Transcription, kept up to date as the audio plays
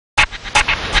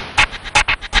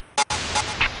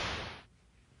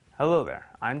Hello there,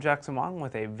 I'm Jackson Wong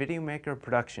with a Video Maker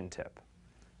production tip.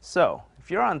 So, if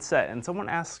you're on set and someone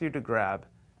asks you to grab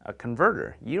a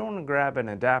converter, you don't want to grab an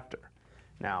adapter.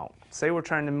 Now, say we're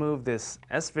trying to move this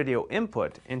S-video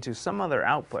input into some other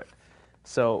output.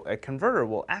 So a converter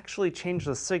will actually change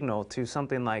the signal to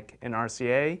something like an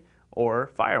RCA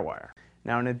or FireWire.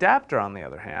 Now an adapter, on the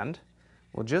other hand,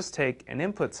 will just take an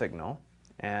input signal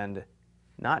and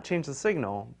not change the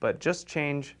signal, but just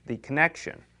change the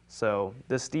connection. So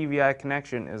this DVI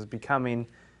connection is becoming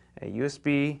a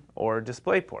USB or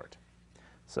DisplayPort.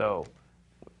 So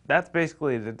that's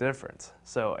basically the difference.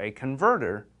 So a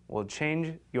converter will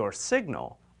change your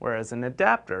signal, whereas an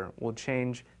adapter will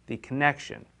change the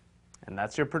connection. And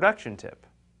that's your production tip.